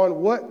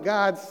on what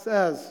God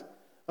says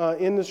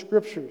in the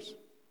Scriptures.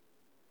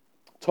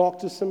 Talk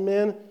to some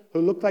men who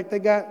look like they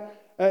got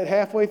it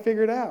halfway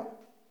figured out.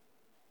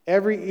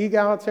 Every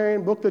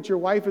egalitarian book that your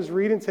wife is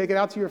reading, take it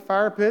out to your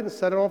fire pit and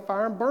set it on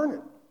fire and burn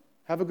it.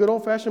 Have a good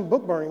old-fashioned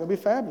book burning. It'll be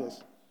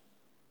fabulous.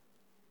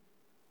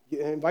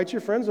 Invite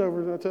your friends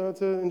over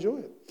to enjoy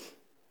it.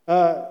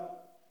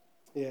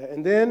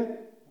 And then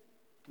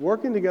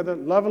working together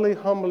lovingly,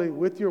 humbly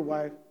with your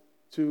wife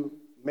to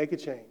make a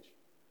change.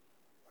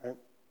 Right?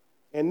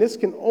 And this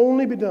can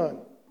only be done.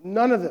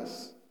 None of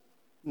this,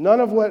 none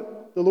of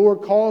what the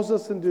Lord calls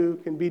us to do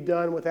can be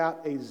done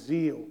without a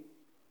zeal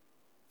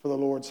for the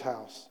Lord's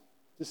house.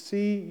 To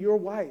see your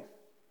wife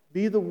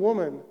be the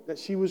woman that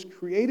she was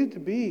created to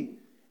be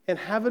and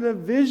having a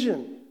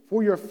vision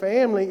for your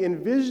family,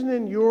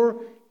 envisioning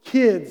your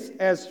kids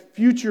as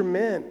future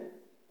men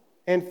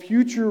and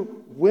future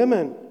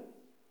women,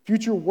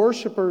 future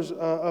worshipers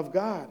of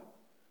God.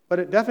 But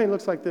it definitely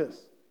looks like this.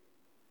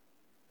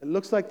 It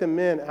looks like the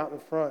men out in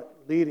front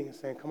leading and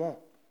saying, come on,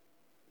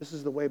 this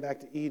is the way back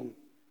to Eden.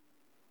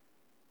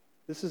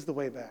 This is the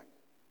way back.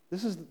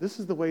 This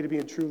is the way to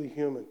being truly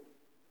human.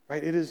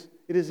 Right? It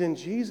is in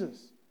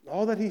Jesus,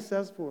 all that he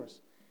says for us,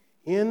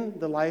 in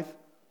the life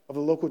of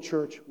the local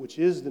church, which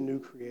is the new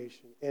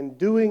creation, and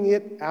doing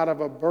it out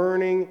of a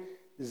burning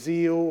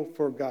zeal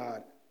for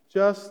God,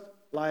 just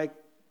like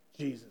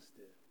Jesus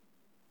did.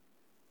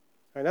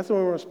 All right, that's what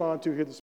we're going to respond to here this